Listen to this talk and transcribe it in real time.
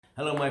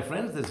Hello, my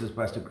friends. This is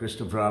Pastor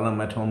Christopher Alam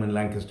at home in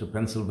Lancaster,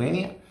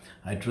 Pennsylvania.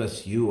 I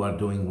trust you are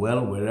doing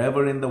well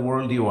wherever in the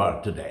world you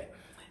are today.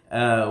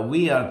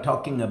 We are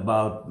talking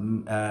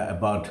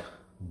about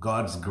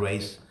God's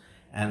grace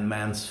and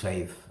man's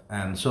faith,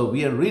 and so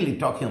we are really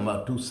talking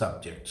about two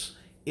subjects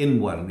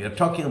in one. We are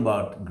talking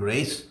about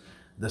grace,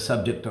 the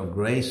subject of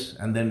grace,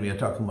 and then we are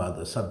talking about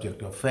the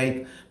subject of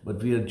faith.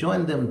 But we have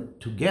joined them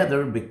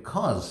together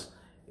because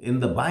in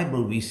the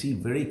Bible we see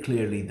very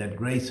clearly that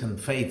grace and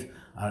faith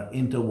are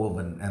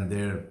interwoven and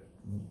they're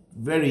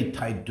very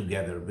tied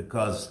together,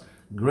 because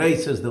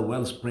grace is the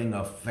wellspring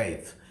of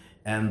faith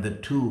and the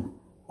two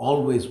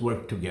always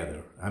work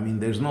together. I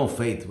mean, there's no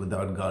faith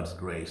without God's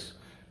grace,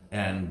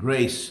 and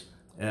grace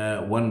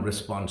one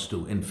responds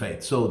to in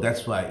faith. So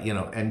that's why,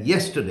 and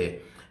yesterday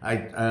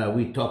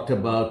we talked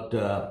about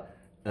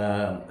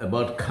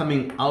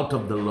coming out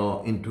of the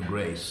law into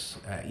grace,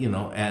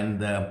 and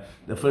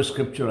the first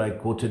scripture I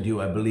quoted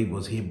you, I believe,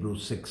 was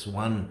Hebrews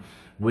 6:1,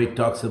 where it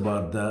talks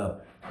about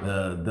the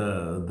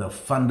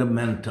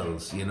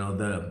fundamentals,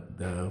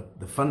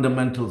 the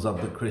fundamentals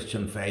of the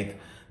Christian faith,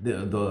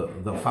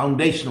 the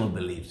foundational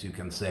beliefs, you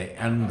can say.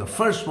 And the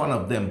first one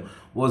of them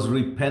was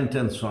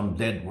repentance from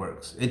dead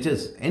works. It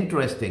is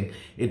interesting.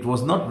 It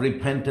was not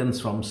repentance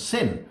from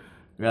sin,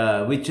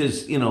 which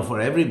is, for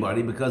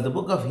everybody, because the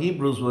book of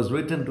Hebrews was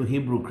written to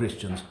Hebrew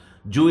Christians,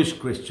 Jewish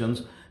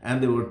Christians,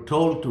 and they were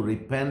told to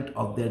repent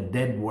of their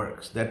dead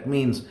works. That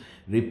means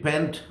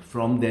repent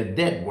from their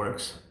dead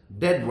works.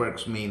 Dead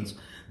works means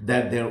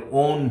that their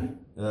own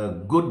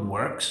good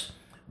works,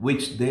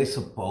 which they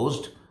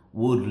supposed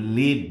would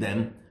lead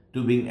them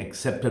to being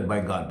accepted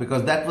by God,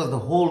 because that was the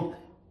whole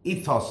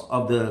ethos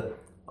of the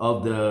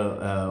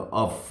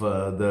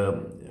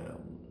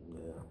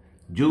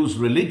Jews'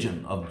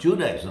 religion, of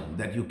Judaism,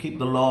 that you keep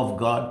the law of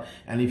God,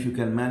 and if you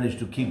can manage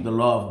to keep the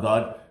law of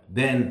God,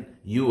 then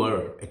you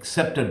are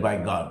accepted by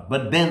God.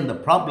 But then the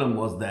problem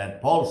was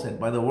that Paul said,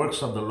 by the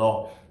works of the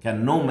law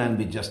can no man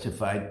be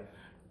justified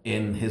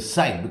in his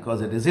sight,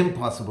 because it is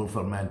impossible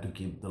for man to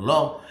keep the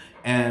law.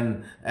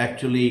 And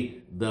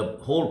actually the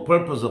whole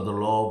purpose of the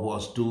law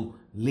was to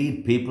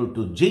lead people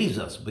to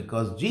Jesus,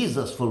 because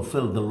Jesus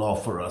fulfilled the law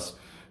for us,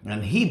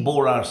 and he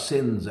bore our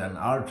sins and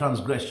our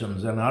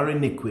transgressions and our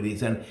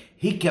iniquities, and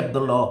he kept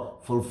the law,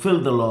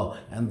 fulfilled the law.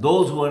 And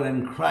those who are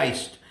in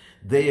Christ,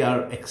 they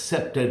are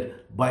accepted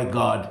by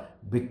God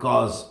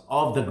because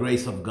of the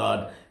grace of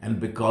God and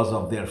because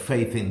of their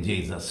faith in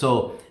Jesus.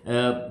 So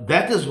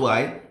that is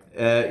why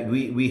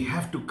we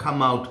have to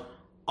come out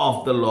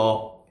of the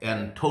law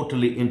and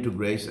totally into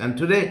grace. And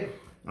today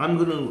I'm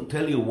going to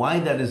tell you why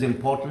that is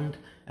important,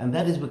 and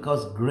that is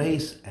because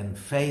grace and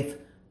faith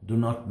do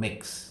not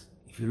mix.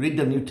 If you read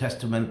the New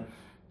Testament,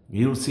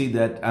 you'll see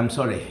that,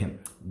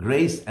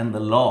 grace and the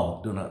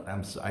law do not,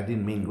 I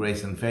didn't mean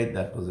grace and faith,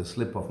 that was a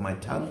slip of my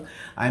tongue.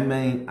 I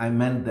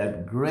meant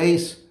that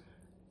grace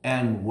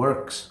and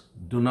works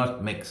do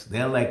not mix.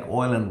 They're like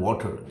oil and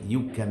water.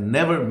 You can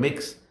never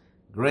mix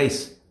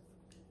grace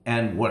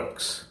and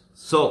works.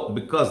 So,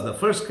 because the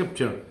first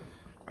scripture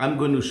I'm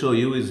going to show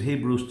you is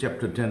Hebrews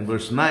chapter 10,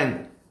 verse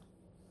 9.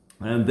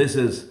 And this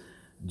is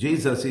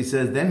Jesus. He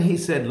says, then he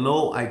said,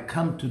 lo, I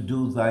come to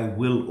do thy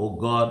will, O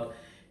God.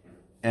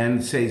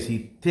 And says,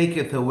 he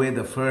taketh away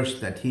the first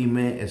that he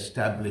may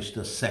establish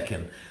the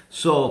second.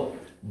 So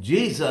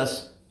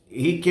Jesus,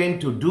 he came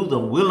to do the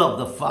will of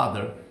the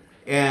Father.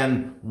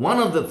 And one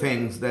of the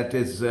things that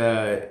is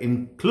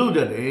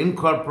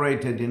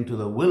incorporated into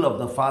the will of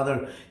the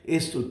Father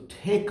is to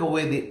take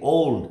away the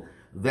old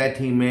that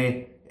he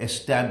may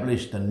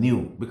establish the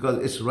new. Because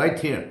it's right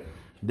here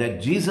that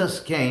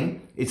Jesus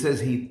came, it says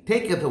he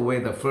taketh away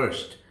the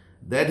first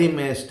that he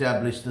may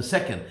establish the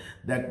second.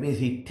 That means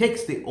he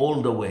takes the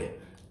old away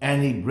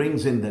and he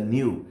brings in the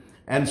new.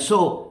 And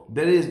so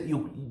there is,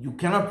 you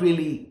cannot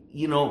really,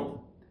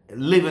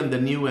 live in the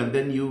new and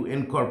then you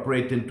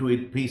incorporate into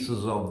it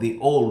pieces of the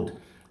old.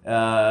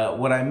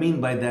 What I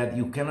mean by that,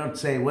 you cannot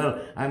say, well,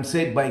 I'm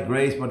saved by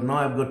grace, but now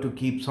I've got to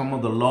keep some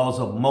of the laws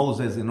of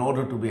Moses in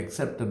order to be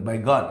accepted by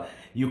God.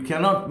 You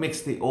cannot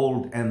mix the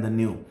old and the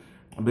new,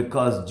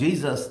 because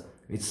Jesus,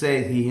 it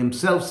says, he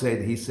himself said,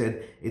 it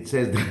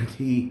says that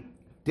he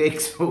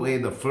takes away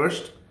the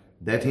first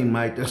that he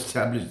might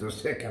establish the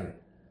second.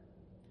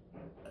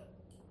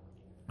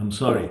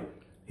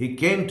 He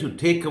came to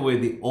take away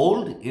the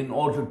old in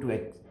order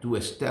to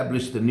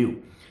establish the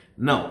new.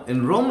 Now,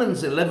 in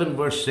Romans 11,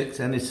 verse 6,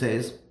 and it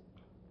says,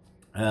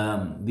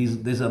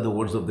 these are the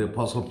words of the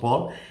Apostle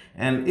Paul,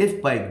 and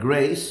if by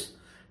grace,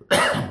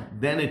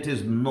 then it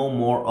is no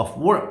more of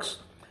works.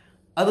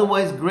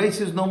 Otherwise, grace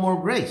is no more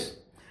grace.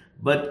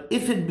 But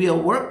if it be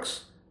of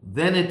works,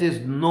 then it is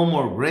no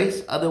more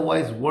grace.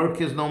 Otherwise, work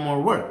is no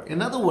more work.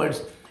 In other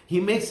words, he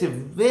makes a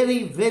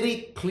very,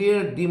 very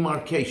clear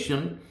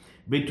demarcation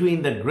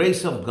between the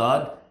grace of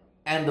God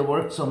and the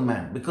works of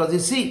man. Because you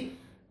see,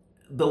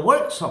 the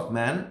works of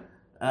man,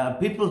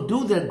 people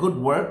do their good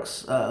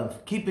works,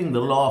 keeping the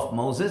law of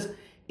Moses,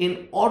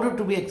 in order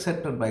to be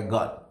accepted by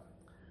God.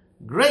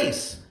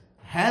 Grace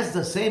has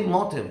the same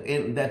motive,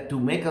 in that to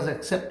make us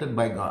accepted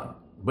by God.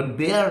 but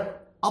they are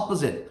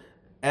opposite,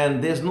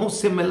 and there's no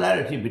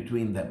similarity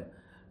between them.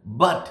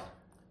 But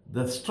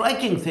the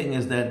striking thing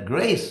is that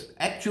grace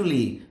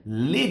actually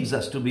leads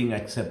us to being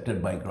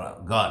accepted by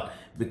God,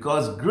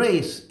 because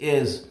grace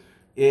is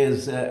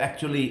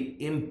actually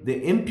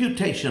the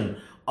imputation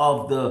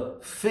of the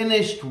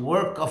finished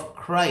work of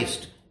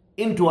Christ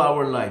into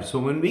our lives. So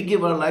when we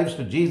give our lives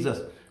to Jesus,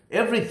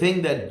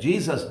 everything that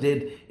Jesus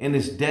did in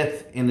his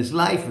death, in his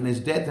life, in his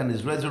death and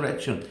his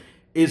resurrection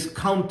is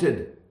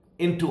counted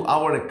into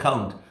our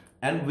account.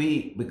 And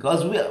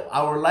because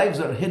our lives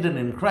are hidden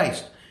in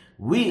Christ,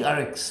 we are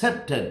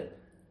accepted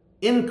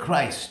in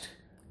Christ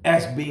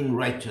as being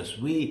righteous.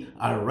 We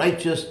are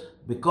righteous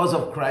because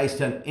of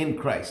Christ and in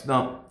Christ.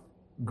 Now,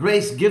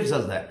 grace gives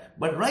us that,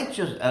 but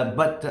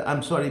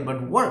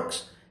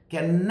works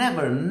can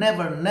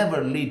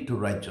never lead to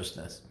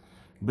righteousness,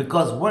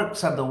 because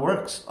works are the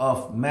works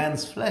of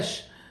man's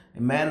flesh,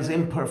 man's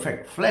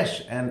imperfect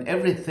flesh, and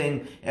every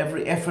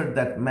effort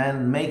that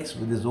man makes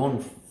with his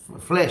own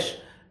flesh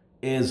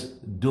is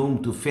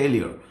doomed to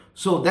failure.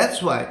 So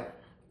that's why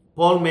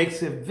Paul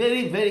makes a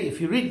very, if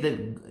you read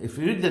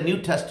the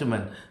New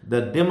Testament,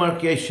 the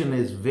demarcation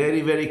is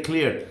very, very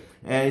clear.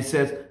 And he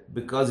says,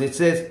 because it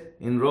says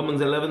in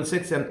Romans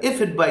 11:6, and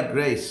if it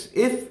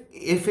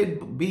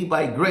be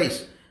by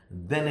grace,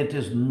 then it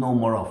is no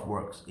more of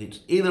works. It's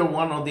either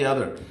one or the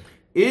other.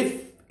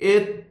 If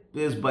it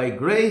is by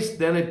grace,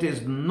 then it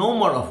is no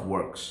more of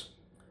works.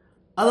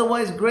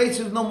 Otherwise, grace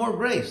is no more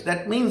grace.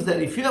 That means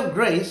that if you have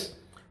grace,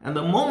 and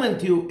the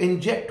moment you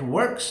inject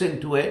works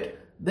into it,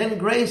 then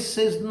grace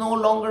is no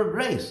longer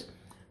grace.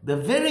 The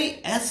very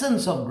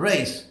essence of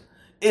grace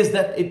is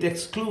that it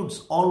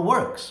excludes all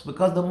works,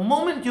 because the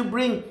moment you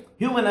bring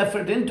human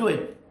effort into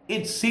it,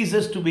 it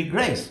ceases to be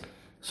grace.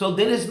 So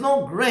there is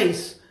no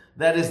grace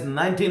that is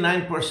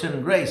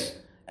 99% grace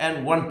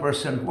and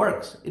 1%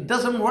 works. It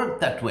doesn't work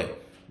that way.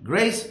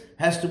 Grace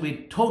has to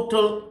be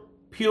total,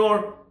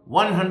 pure,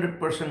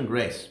 100%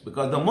 grace,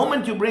 because the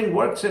moment you bring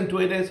works into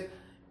it, is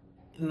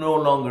no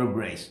longer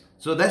grace.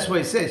 So that's why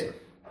it says,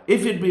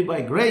 if it be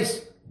by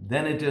grace,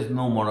 then it is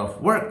no more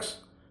of works,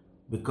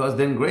 because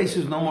then grace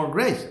is no more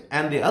grace.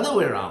 And the other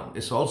way around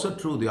is also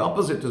true. The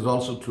opposite is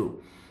also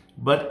true.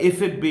 But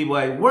if it be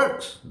by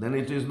works, then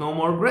it is no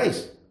more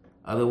grace.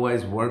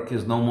 Otherwise, work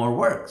is no more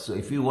work. So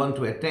if you want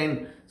to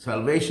attain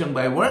salvation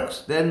by works,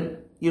 then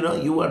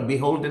you are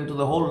beholden to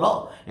the whole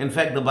law. In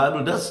fact, the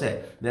Bible does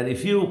say that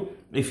if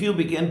you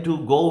begin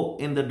to go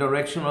in the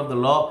direction of the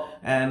law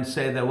and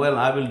say that, well,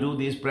 I will do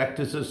these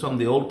practices from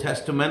the Old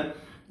Testament,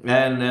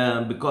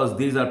 and because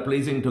these are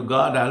pleasing to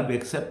God, I'll be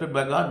accepted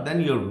by God,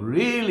 then you're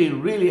really,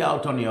 really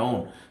out on your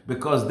own,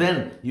 because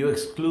then you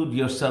exclude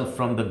yourself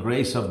from the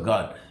grace of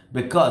God,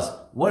 because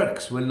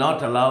works will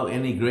not allow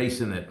any grace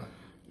in it.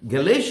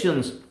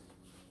 Galatians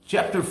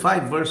chapter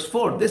 5 verse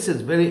 4, this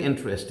is very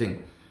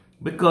interesting,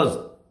 because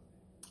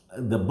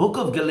the book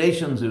of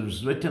Galatians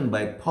is written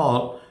by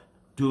Paul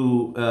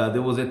to,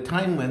 there was a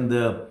time when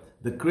the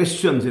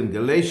Christians in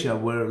Galatia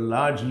were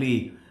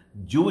largely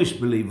Jewish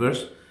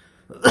believers,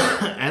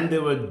 and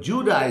there were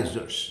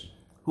Judaizers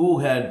who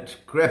had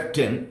crept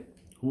in,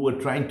 who were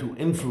trying to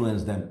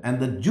influence them. And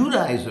the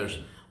Judaizers,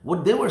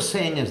 what they were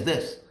saying is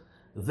this,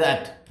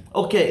 that,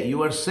 okay,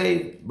 you are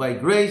saved by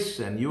grace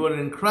and you are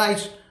in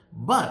Christ,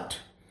 but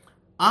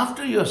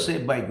after you're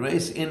saved by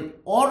grace, in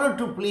order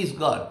to please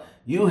God,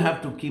 you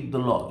have to keep the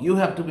law. You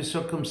have to be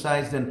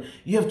circumcised, and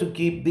you have to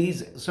keep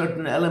these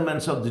certain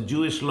elements of the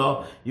Jewish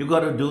law. You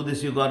got to do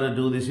this, you got to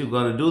do this, you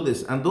got to do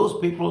this. And those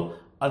people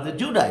are the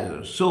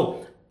Judaizers.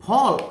 So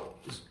Paul,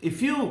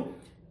 if you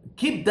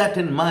keep that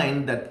in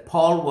mind, that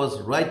Paul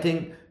was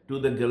writing to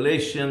the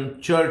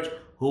Galatian church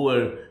who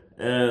were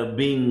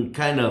being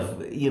kind of,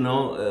 because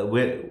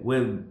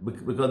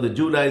the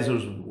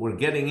Judaizers were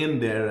getting in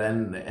there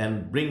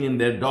and bringing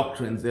their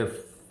doctrines, their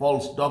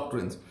false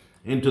doctrines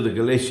into the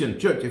Galatian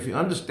church. If you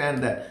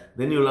understand that,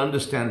 then you'll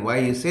understand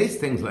why he says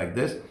things like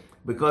this,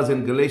 because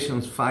in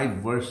Galatians 5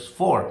 verse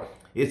 4,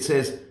 it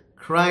says,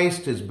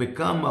 Christ is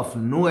become of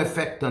no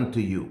effect unto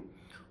you.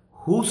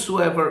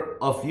 Whosoever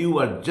of you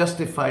are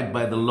justified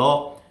by the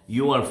law,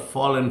 you are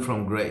fallen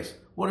from grace.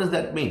 What does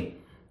that mean?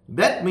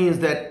 That means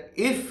that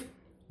if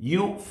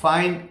you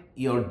find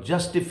your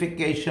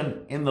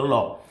justification in the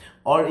law,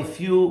 or if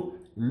you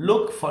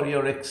look for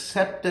your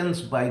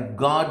acceptance by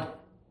God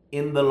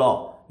in the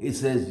law, it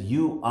says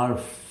you are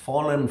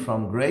fallen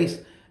from grace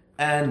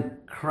and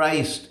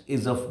Christ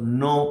is of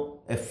no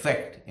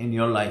effect in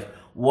your life.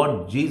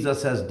 What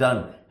Jesus has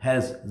done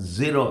has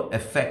zero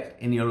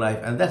effect in your life.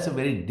 And that's a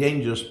very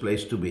dangerous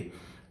place to be.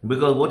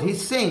 Because what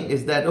he's saying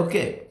is that,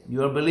 okay,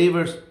 you are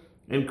believers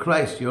in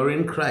Christ, you're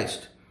in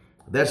Christ.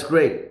 That's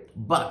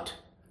great. But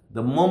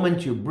the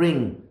moment you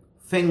bring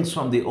things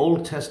from the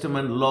Old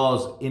Testament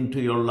laws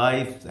into your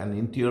life and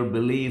into your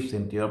beliefs,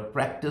 into your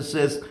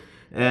practices,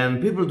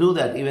 and people do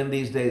that even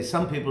these days.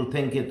 Some people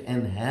think it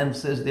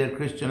enhances their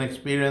Christian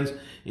experience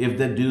if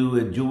they do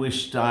a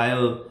Jewish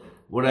style,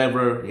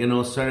 whatever,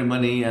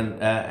 ceremony,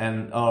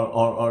 and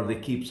or they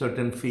keep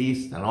certain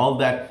feasts and all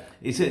that.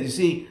 He said, you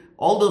see,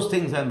 All those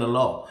things are in the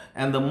law.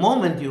 And the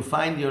moment you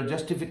find your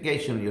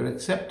justification, your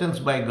acceptance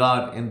by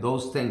God in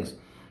those things,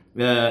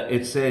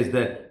 it says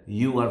that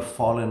you are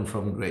fallen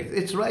from grace.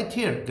 It's right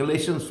here,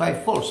 Galatians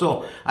 5:4.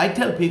 So I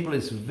tell people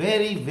it's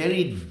very,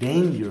 very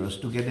dangerous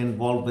to get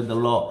involved with the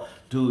law,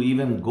 to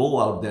even go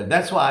out there.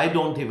 That's why I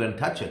don't even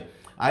touch it.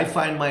 I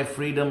find my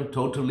freedom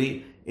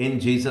totally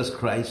in Jesus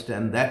Christ,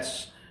 and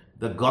that's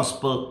the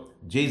gospel.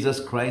 Jesus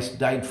Christ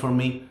died for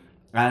me,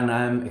 and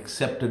I'm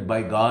accepted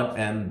by God,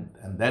 and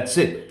that's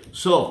it.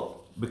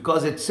 So,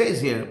 because it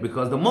says here,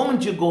 because the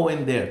moment you go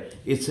in there,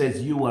 it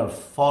says you are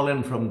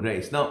fallen from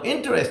grace. Now,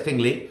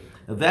 interestingly,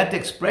 that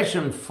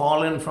expression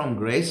fallen from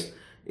grace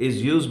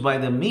is used by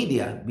the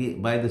media,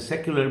 by the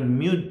secular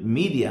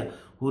media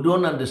who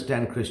don't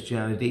understand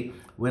Christianity.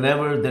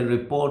 Whenever they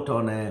report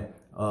on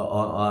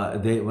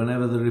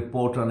whenever they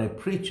report on a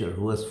preacher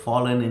who has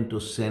fallen into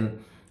sin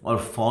or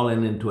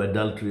fallen into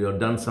adultery or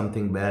done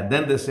something bad,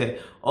 then they say,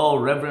 oh,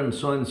 Reverend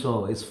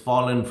so-and-so is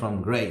fallen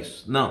from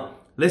grace. Now,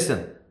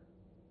 listen,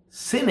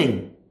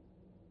 sinning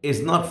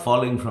is not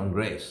falling from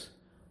grace.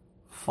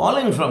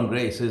 Falling from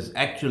grace is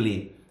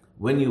actually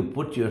when you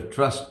put your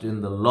trust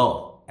in the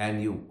law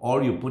and you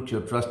put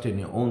your trust in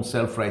your own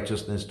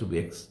self-righteousness to be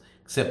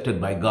accepted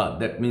by God.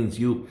 That means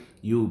you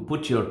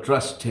put your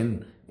trust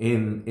in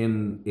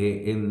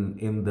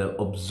the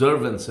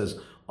observances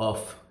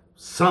of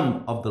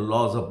some of the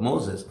laws of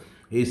Moses.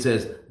 He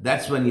says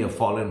that's when you're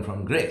fallen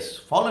from grace.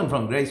 Fallen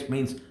from grace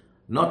means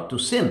not to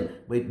sin,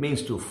 but it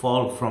means to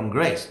fall from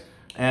grace.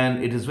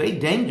 And it is very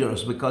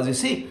dangerous because, you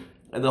see,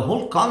 the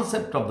whole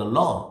concept of the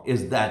law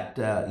is that,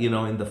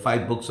 in the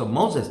 5 books of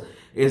Moses,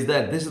 is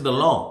that this is the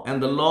law,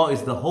 and the law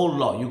is the whole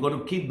law. You got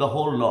to keep the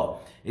whole law.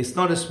 It's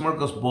not a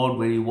smorgasbord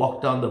where you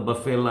walk down the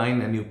buffet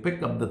line and you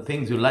pick up the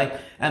things you like.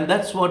 And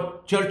that's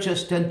what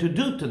churches tend to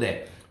do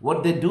today.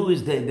 What they do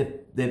is they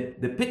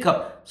pick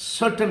up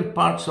certain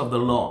parts of the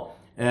law,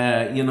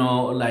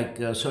 like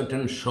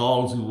certain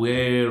shawls you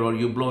wear, or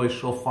you blow a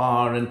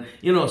shofar, and,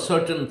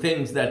 certain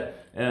things that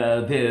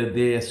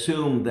they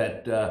assume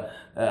that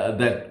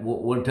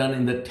were done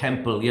in the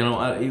temple.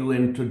 You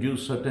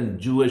introduce certain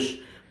Jewish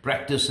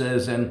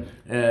practices, and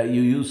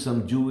you use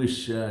some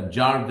Jewish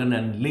jargon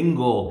and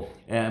lingo,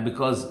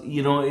 because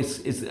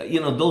it's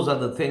those are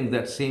the things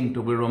that seem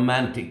to be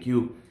romantic.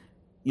 You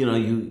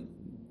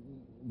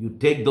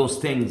take those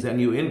things and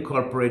you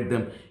incorporate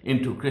them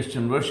into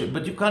Christian worship,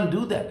 but you can't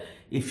do that.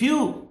 If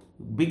you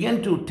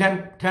begin to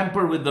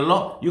tamper with the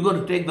law, you got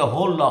to take the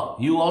whole law.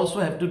 You also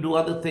have to do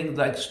other things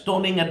like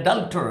stoning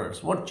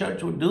adulterers. What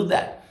church would do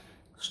that?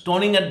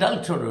 Stoning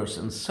adulterers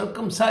and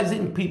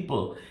circumcising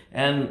people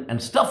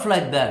and stuff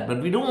like that.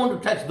 But we don't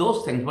want to touch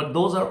those things, but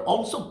those are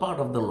also part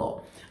of the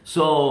law.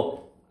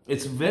 So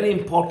it's very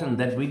important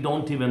that we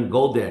don't even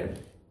go there,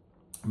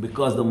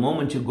 because the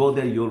moment you go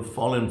there, you're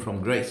fallen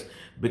from grace,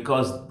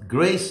 because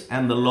grace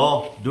and the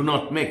law do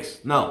not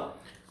mix. Now,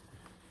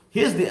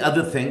 here's the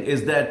other thing,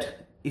 is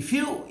that if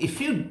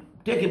you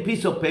take a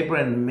piece of paper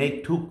and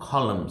make 2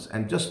 columns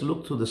and just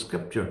look through the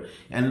scripture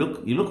and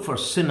you look for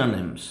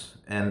synonyms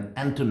and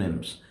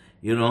antonyms,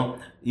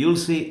 you'll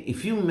see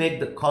if you make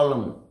the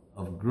column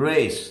of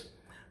grace,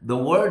 the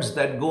words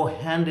that go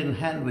hand in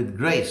hand with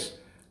grace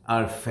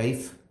are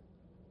faith,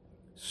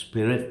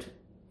 spirit,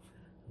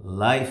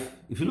 life.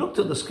 If you look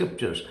to the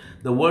scriptures,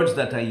 the words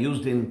that are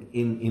used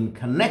in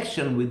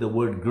connection with the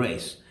word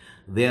grace,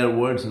 they are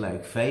words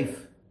like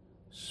faith,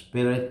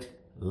 spirit,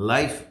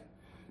 life.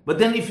 But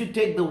then if you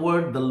take the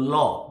word, the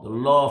law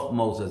of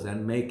Moses,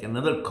 and make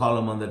another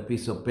column on that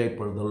piece of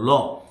paper, the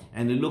law,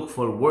 and you look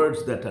for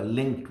words that are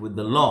linked with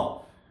the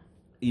law,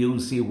 you'll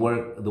see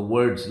the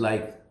words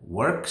like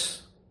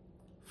works,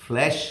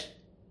 flesh,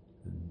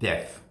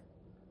 death.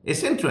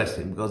 It's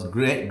interesting because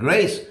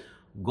grace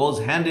goes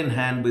hand in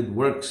hand with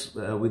works,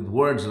 with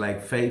words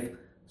like faith,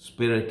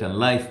 spirit, and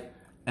life,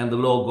 and the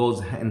law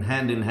goes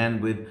hand in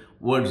hand with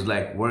words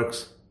like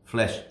works,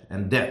 flesh,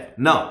 and death.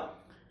 Now,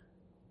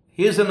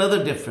 here's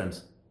another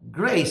difference.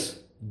 Grace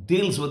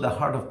deals with the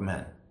heart of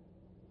man.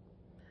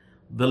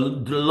 The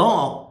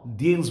law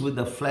deals with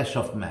the flesh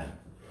of man.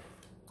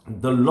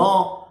 The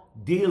law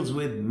deals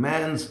with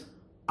man's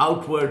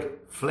outward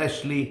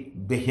fleshly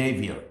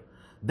behavior.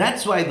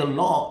 That's why the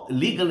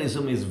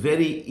legalism is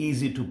very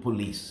easy to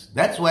police.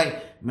 That's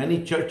why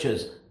many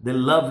churches, they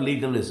love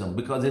legalism,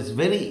 because it's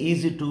very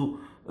easy to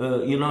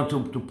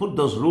put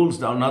those rules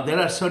down. Now, there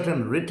are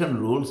certain written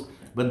rules,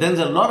 but there's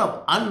a lot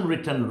of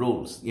unwritten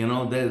rules.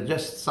 There's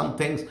just some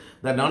things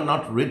that are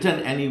not written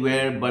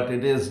anywhere, but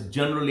it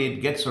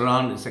gets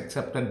around, it's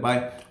accepted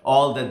by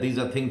all, that these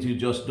are things you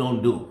just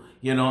don't do.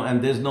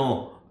 And there's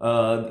no,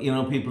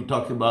 people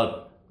talk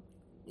about,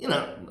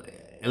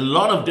 a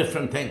lot of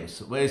different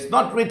things where it's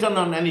not written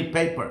on any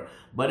paper,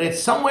 but it's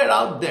somewhere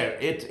out there.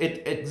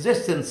 It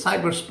exists in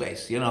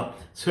cyberspace,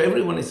 So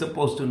everyone is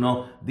supposed to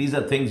know these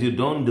are things you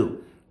don't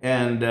do.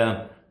 And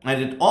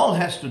it all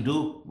has to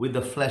do with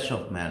the flesh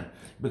of man,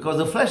 because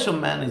the flesh of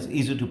man is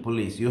easy to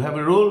police. You have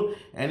a rule,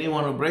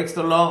 anyone who breaks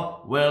the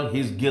law, well,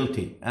 he's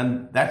guilty.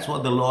 And that's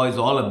what the law is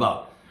all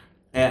about.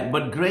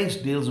 But grace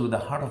deals with the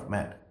heart of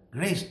man.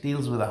 Grace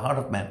deals with the heart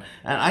of man.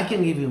 And I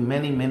can give you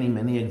many, many,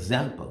 many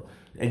examples.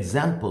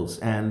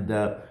 And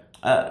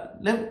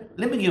let me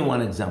give you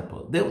one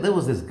example. There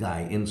was this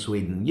guy in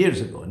Sweden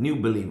years ago, a new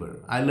believer.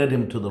 I led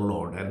him to the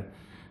Lord, and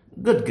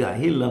good guy.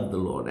 He loved the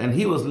Lord, and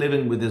he was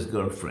living with his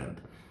girlfriend.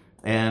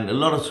 And a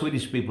lot of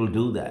Swedish people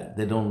do that.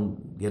 They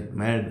don't get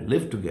married,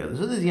 live together.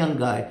 So this young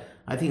guy,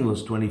 I think he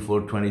was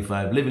 24,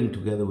 25, living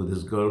together with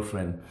his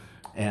girlfriend.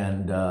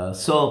 And I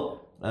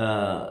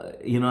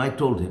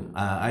told him,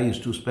 I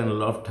used to spend a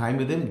lot of time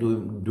with him,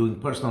 doing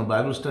personal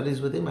Bible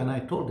studies with him. And I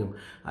told him,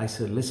 I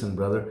said, listen,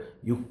 brother,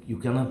 you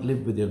cannot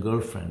live with your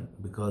girlfriend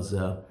because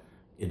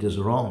it is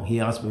wrong. He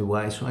asked me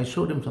why. So I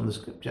showed him from the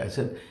scripture. I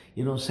said,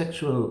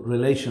 sexual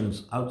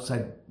relations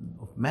outside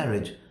of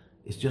marriage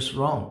is just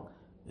wrong.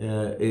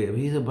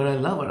 He said, but I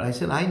love her. I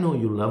said, I know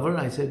you love her.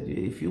 I said,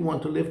 if you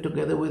want to live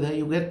together with her,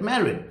 you get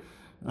married.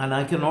 And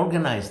I can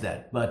organize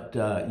that. But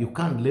you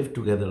can't live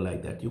together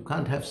like that. You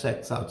can't have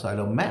sex outside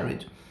of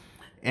marriage.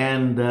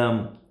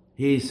 And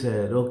he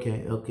said,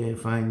 okay,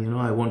 fine.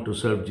 I want to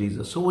serve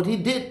Jesus. So what he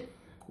did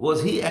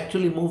was he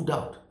actually moved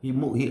out.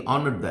 He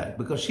honored that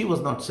because she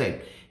was not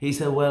saved. He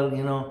said, well,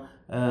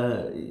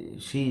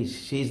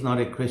 she's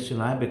not a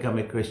Christian. I become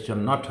a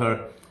Christian, not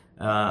her.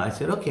 I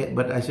said, okay,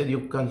 but I said,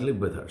 you can't live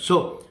with her.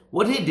 So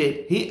what he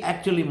did, he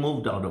actually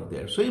moved out of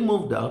there. So he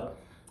moved out,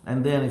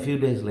 and then a few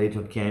days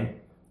later he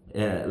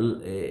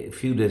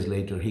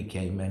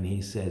came and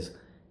he says,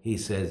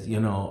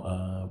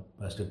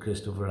 Pastor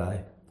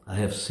Christopher, I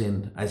have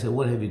sinned. I said,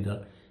 what have you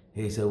done?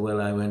 He said,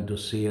 well, I went to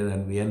see her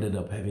and we ended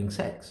up having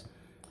sex.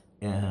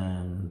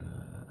 And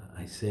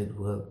I said,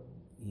 well,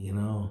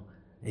 and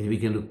he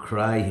began to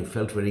cry. He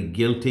felt very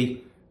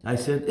guilty. I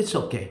said, it's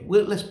okay.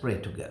 Let's pray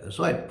together.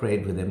 So I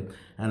prayed with him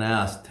and I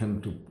asked him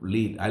to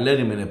lead. I led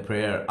him in a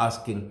prayer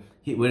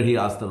where he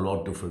asked the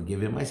Lord to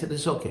forgive him. I said,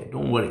 it's okay.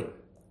 Don't worry.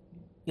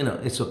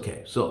 It's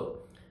okay. So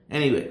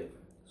anyway,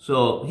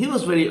 so he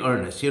was very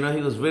earnest. He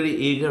was very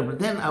eager. But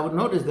then I would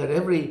notice that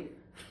every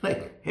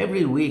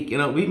week,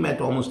 we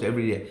met almost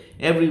every day.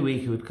 Every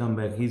week he would come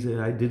back. He said,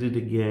 I did it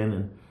again.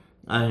 And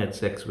I had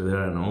sex with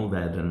her and all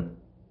that. And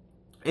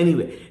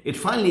anyway, it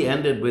finally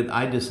ended with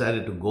I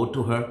decided to go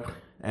to her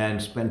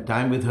and spend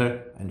time with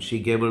her, and she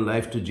gave her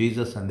life to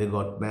Jesus, and they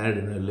got married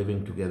and are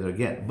living together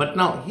again. But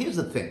now, here's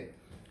the thing.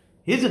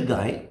 Here's a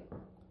guy,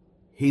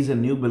 he's a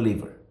new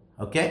believer,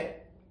 okay?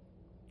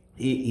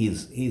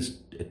 He's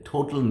a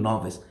total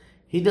novice.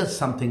 He does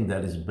something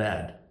that is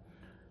bad.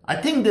 I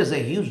think there's a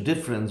huge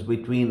difference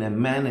between a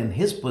man in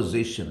his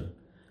position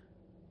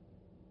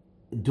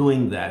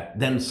doing that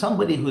than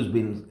somebody who's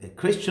been a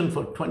Christian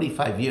for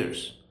 25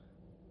 years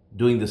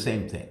doing the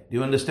same thing. Do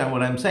you understand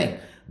what I'm saying?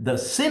 The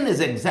sin is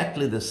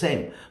exactly the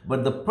same,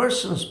 but the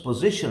person's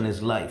position in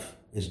his life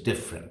is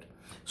different.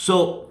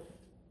 So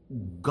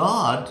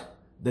God,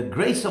 the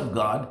grace of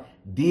God,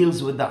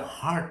 deals with the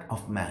heart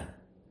of man.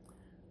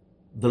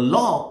 The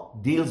law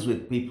deals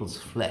with people's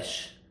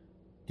flesh.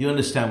 Do you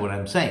understand what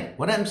I'm saying?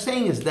 What I'm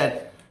saying is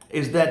that,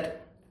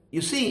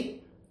 you see,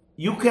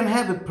 you can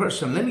have a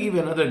person, let me give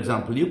you another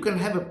example. You can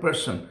have a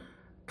person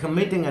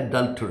committing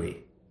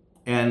adultery,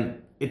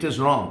 and it is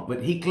wrong,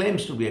 but he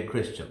claims to be a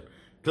Christian.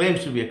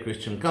 Comes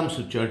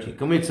to church, he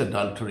commits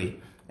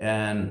adultery,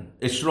 and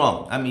it's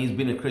wrong. I mean, he's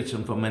been a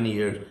Christian for many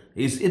years.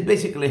 He's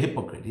basically a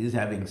hypocrite. He's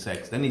having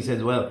sex. Then he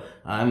says, well,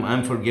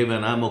 I'm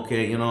forgiven, I'm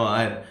okay,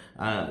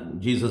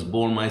 Jesus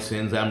bore my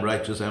sins, I'm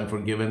righteous, I'm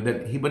forgiven.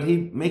 But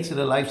he makes it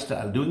a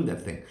lifestyle, doing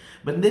that thing.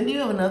 But then you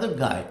have another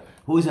guy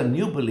who is a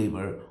new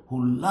believer,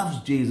 who loves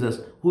Jesus,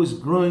 who is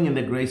growing in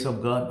the grace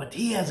of God, but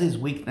he has his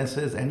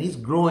weaknesses, and he's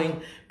growing,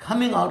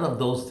 coming out of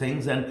those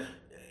things, and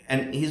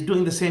he's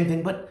doing the same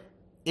thing. But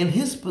in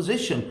his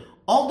position,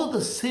 although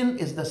the sin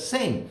is the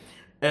same,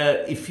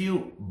 if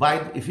you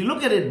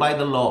look at it by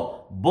the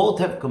law, both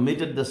have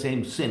committed the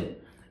same sin.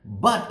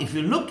 But if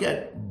you look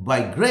at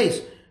by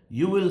grace,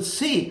 you will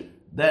see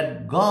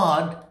that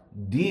God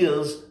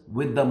deals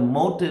with the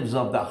motives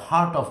of the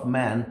heart of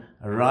man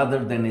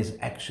rather than his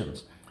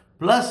actions.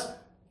 Plus,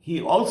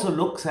 he also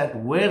looks at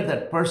where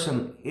that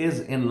person is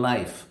in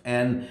life,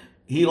 and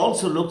he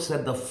also looks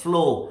at the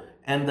flow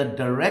and the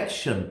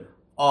direction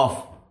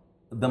of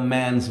the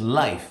man's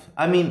life.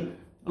 I mean,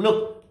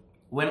 look,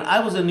 when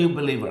I was a new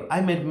believer, I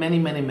made many,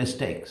 many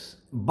mistakes.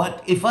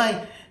 But if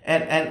I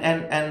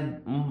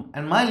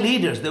and my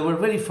leaders, they were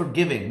very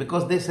forgiving,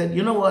 because they said,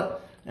 you know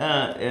what,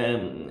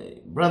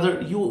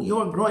 brother, you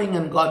are growing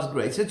in God's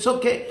grace. It's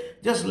okay.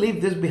 Just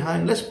leave this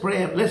behind. Let's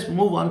pray and let's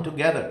move on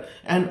together.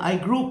 And I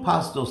grew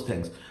past those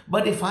things.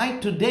 But if I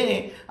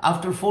today,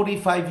 after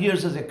 45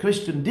 years as a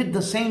Christian, did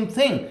the same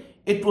thing,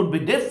 it would be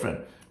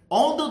different.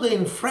 Although the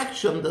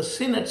infraction, the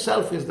sin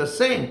itself is the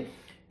same,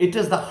 it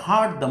is the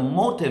heart, the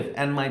motive,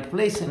 and my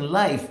place in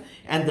life,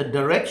 and the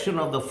direction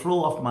of the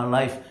flow of my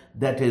life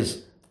that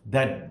is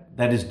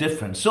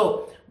different.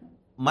 So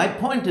my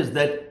point is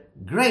that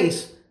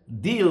grace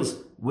deals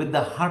with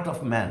the heart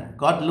of man.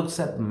 God looks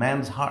at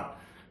man's heart,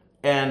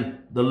 and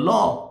the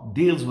law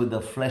deals with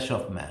the flesh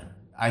of man.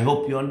 I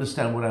hope you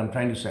understand what I'm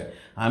trying to say.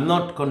 I'm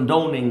not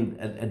condoning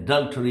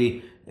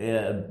adultery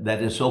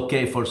that it's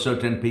okay for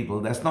certain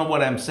people. That's not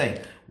what I'm saying.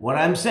 What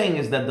I'm saying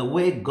is that the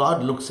way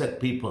God looks at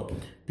people,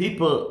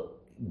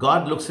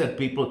 God looks at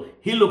people,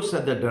 He looks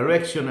at the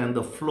direction and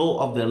the flow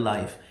of their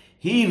life.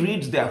 He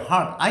reads their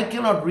heart. I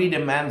cannot read a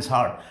man's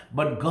heart,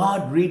 but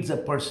God reads a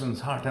person's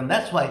heart. And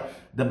that's why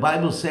the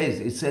Bible says,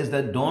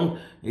 don't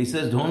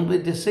be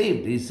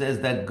deceived. He says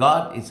that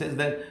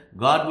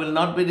God will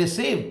not be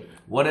deceived.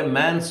 What a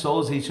man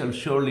sows, he shall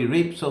surely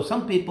reap. So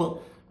some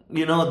people,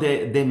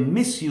 they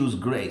misuse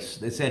grace.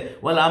 They say,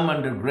 well, I'm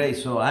under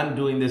grace, so I'm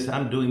doing this,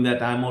 I'm doing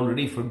that, I'm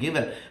already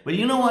forgiven. But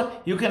you know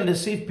what? You can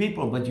deceive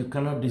people, but you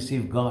cannot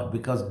deceive God,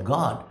 because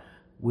God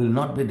will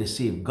not be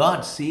deceived.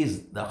 God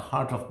sees the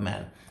heart of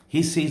man.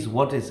 He sees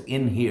what is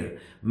in here.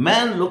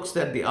 Man looks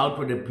at the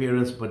outward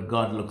appearance, but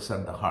God looks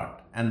at the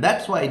heart. And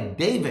that's why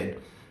David,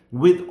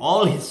 with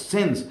all his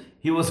sins,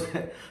 he was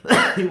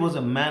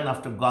a man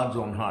after God's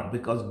own heart,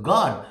 because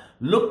God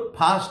looked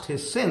past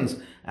his sins,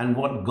 and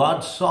what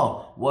God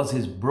saw was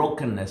his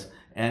brokenness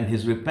and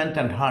his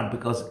repentant heart.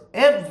 Because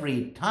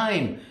every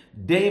time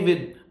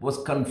David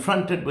was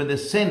confronted with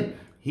his sin,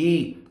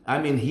 he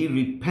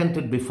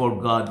repented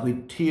before God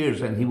with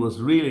tears, and he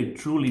was really,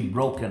 truly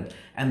broken.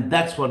 And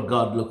that's what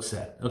God looks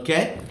at,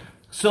 okay?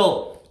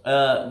 So,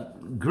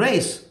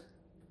 grace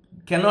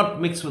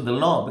cannot mix with the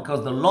law,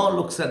 because the law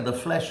looks at the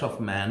flesh of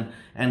man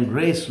and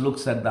grace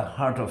looks at the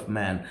heart of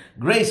man.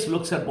 Grace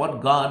looks at what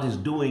God is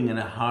doing in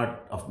the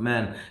heart of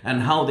man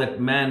and how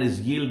that man is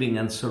yielding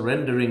and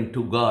surrendering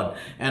to God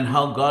and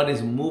how God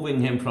is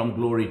moving him from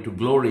glory to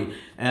glory.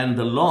 And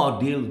the law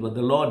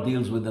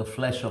deals with the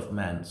flesh of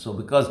man. So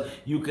because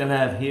you can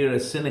have here a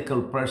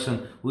cynical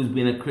person who's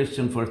been a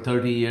Christian for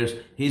 30 years,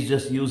 he's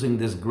just using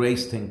this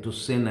grace thing to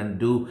sin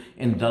and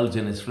indulge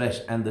in his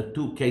flesh. And the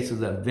two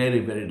cases are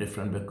very, very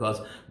different,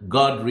 because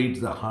God reads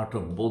the heart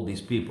of both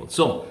these people.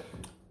 So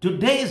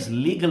today's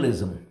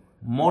legalism,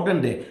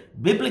 modern day,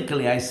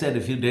 biblically, I said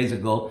a few days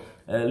ago,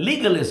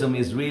 legalism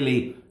is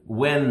really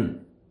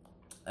when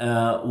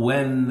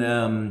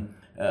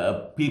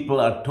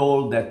people are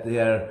told that they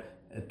are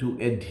to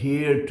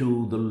adhere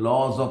to the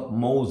laws of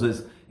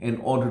Moses in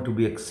order to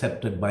be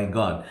accepted by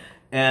God.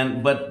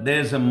 But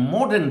there's a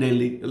modern day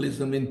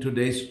legalism in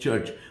today's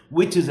church,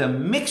 which is a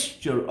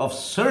mixture of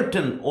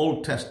certain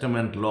Old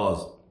Testament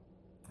laws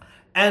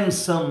and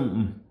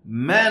some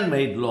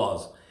man-made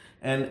laws.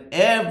 And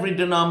every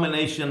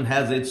denomination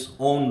has its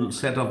own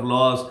set of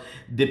laws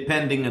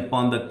depending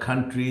upon the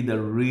country, the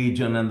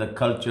region, and the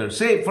culture.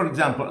 Say, for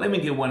example, let me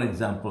give one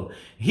example.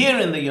 Here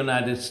in the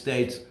United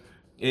States,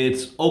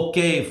 it's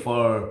okay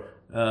for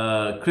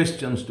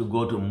Christians to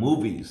go to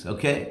movies,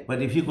 okay?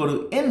 But if you go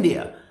to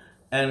India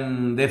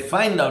and they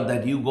find out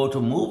that you go to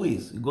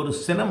movies, you go to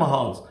cinema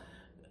halls,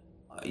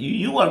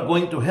 you are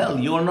going to hell.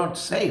 You are not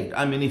saved.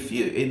 I mean, if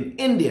you, in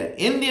India,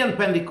 Indian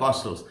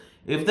Pentecostals,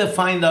 if they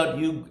find out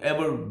you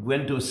ever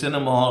went to a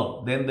cinema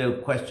hall, then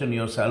they'll question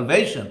your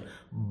salvation.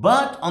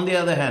 But on the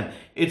other hand,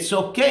 it's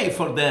okay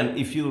for them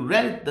if you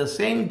rent the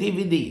same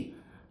DVD,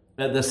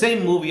 the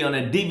same movie on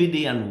a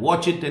DVD and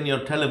watch it in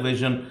your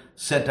television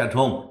set at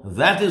home.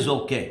 That is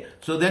okay.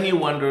 So then you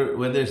wonder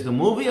whether it's the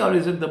movie or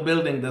is it the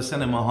building, the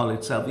cinema hall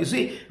itself. You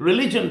see,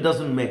 religion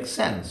doesn't make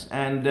sense.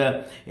 And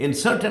in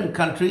certain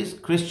countries,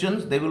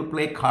 Christians, they will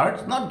play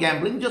cards, not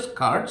gambling, just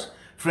cards,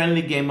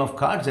 friendly game of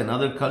cards. In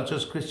other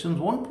cultures, Christians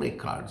won't play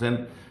cards.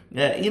 And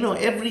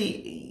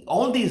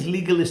all these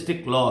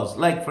legalistic laws,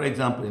 like for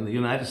example, in the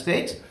United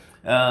States,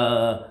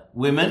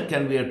 women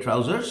can wear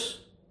trousers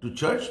to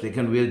church. They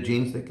can wear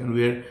jeans. They can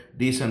wear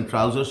decent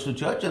trousers to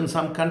church. In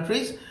some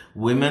countries,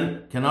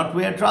 women cannot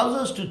wear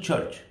trousers to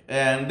church.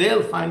 And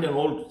they'll find an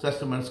Old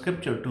Testament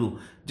scripture to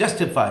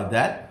justify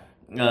that.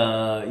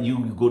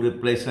 You go to a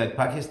place like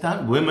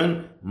Pakistan,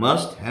 women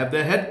must have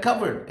their head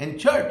covered in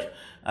church.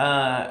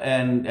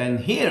 And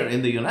here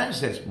in the United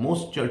States,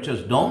 most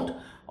churches don't,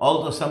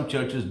 although some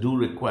churches do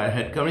require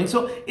head covering.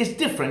 So it's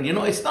different.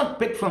 It's not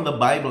picked from the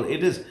Bible.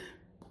 It is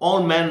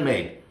all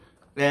man-made.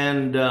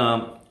 And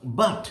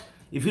but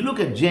if you look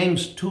at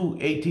James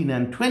 2:18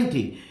 and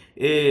 20,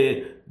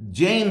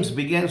 James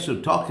begins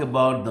to talk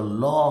about the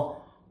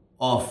law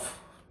of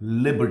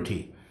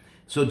liberty.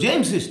 So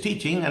James is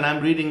teaching, and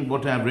I'm reading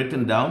what I've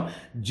written down.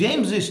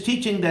 James is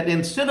teaching that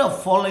instead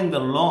of following the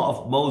law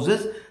of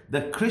Moses,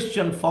 the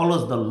Christian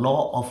follows the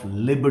law of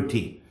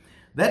liberty.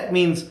 That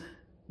means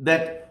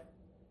that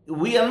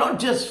we are not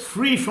just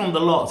free from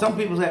the law. Some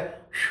people say,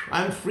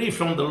 I'm free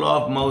from the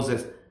law of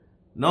Moses.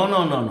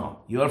 No.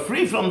 You are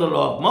free from the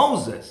law of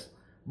Moses,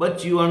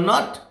 but you are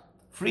not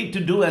free to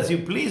do as you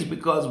please,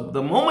 because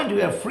the moment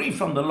we are free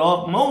from the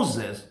law of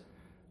Moses,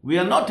 we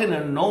are not in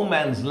a no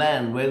man's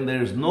land where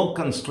there is no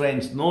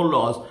constraints, no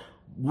laws.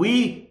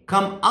 We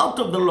come out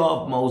of the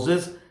law of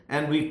Moses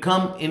and we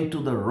come into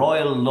the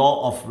royal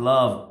law of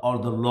love, or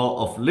the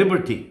law of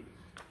liberty.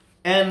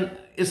 And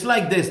it's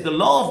like this: the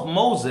law of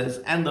Moses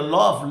and the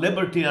law of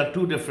liberty are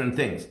two different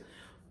things.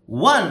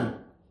 One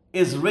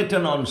is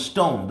written on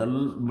stone. The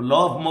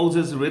law of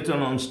Moses is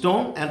written on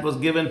stone and was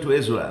given to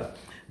Israel.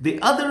 The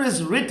other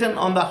is written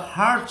on the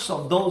hearts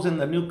of those in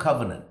the new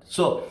covenant.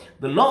 So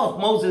the law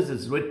of Moses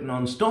is written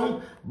on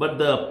stone, but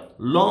the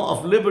law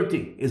of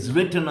liberty is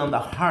written on the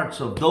hearts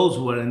of those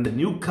who are in the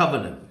new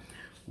covenant.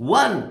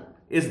 One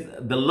is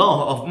the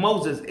law of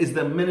Moses is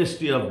the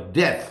ministry of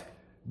death.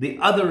 The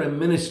other a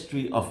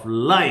ministry of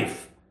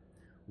life.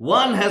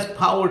 One has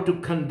power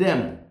to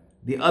condemn.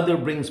 The other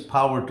brings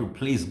power to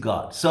please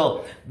God.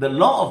 So the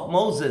law of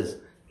Moses,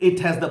 it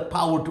has the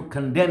power to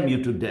condemn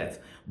you to death.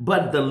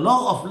 But the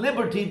law of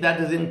liberty that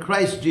is in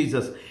Christ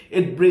Jesus,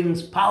 it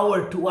brings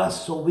power to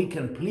us so we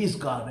can please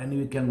God and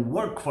we can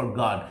work for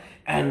God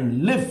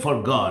and live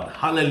for God.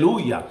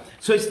 Hallelujah.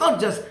 So it's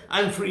not just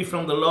I'm free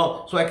from the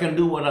law so I can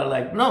do what I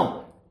like.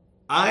 No,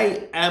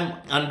 I am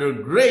under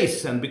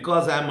grace, and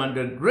because I'm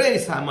under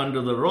grace, I'm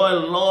under the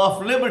royal law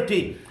of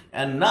liberty.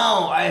 And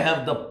now I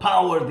have the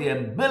power, the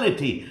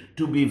ability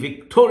to be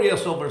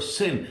victorious over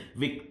sin,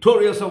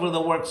 victorious over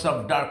the works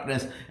of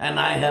darkness, and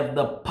I have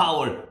the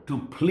power to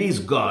please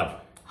God.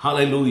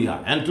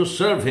 Hallelujah. And to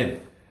serve Him.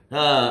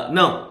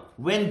 Now,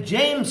 when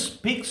James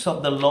speaks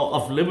of the law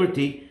of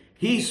liberty,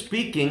 he's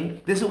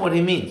speaking, this is what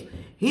he means.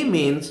 He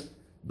means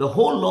the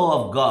whole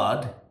law of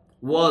God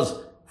was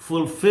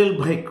fulfilled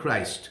by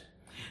Christ.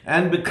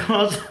 And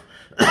because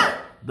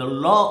the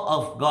law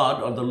of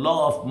God or the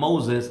law of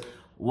Moses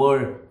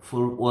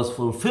was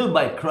fulfilled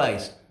by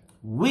Christ,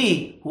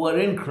 we who are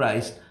in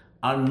Christ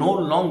are no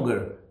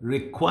longer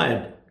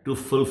required to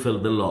fulfill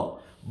the law.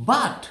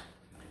 But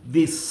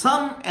the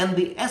sum and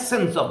the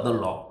essence of the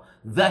law,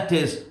 that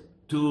is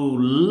to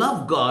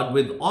love God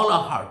with all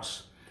our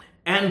hearts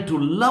and to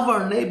love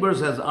our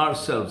neighbors as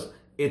ourselves,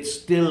 it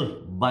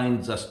still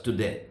binds us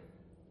today.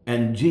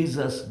 And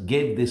Jesus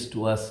gave this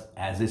to us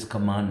as His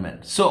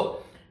commandment.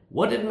 So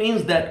what it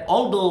means that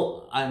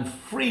although I'm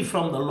free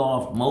from the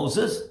law of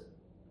Moses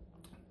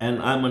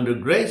and I'm under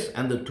grace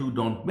and the two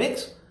don't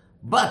mix,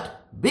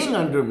 but being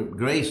under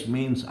grace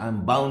means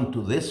I'm bound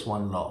to this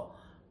one law,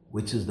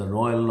 which is the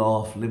royal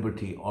law of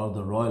liberty or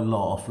the royal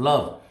law of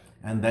love.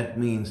 And that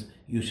means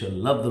you shall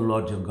love the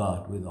Lord your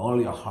God with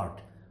all your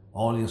heart,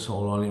 all your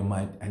soul, all your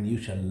might, and you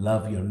shall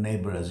love your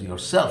neighbor as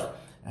yourself.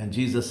 And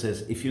Jesus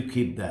says, if you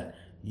keep that,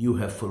 you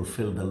have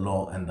fulfilled the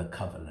law and the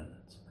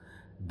covenants.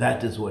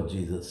 That is what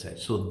Jesus said.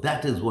 So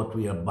that is what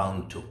we are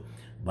bound to.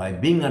 By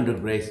being under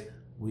grace,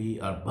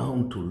 we are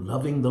bound to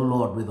loving the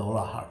Lord with all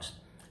our hearts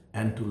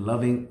and to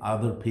loving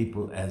other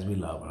people as we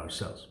love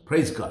ourselves.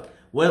 Praise God.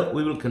 Well,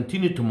 we will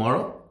continue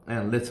tomorrow,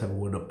 and let's have a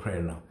word of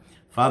prayer now.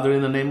 Father,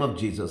 in the name of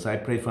Jesus, I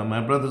pray for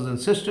my brothers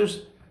and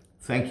sisters.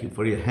 Thank you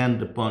for your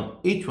hand upon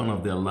each one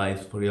of their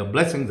lives, for your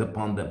blessings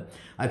upon them.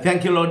 I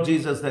thank you, Lord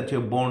Jesus, that you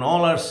have borne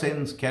all our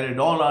sins, carried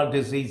all our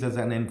diseases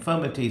and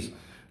infirmities,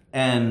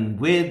 and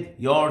with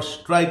your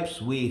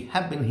stripes we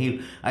have been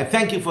healed. I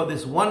thank you for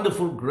this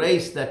wonderful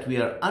grace that we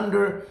are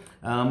under,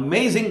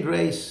 amazing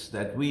grace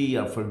that we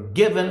are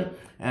forgiven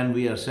and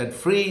we are set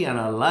free and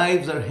our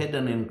lives are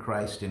hidden in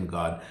Christ in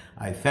God.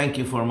 I thank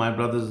you for my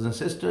brothers and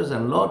sisters,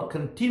 and Lord,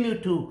 continue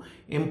to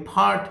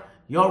impart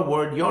your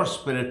word, your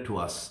spirit to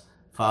us,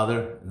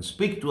 Father, and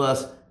speak to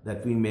us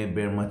that we may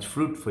bear much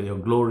fruit for your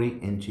glory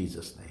in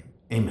Jesus' name.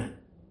 Amen.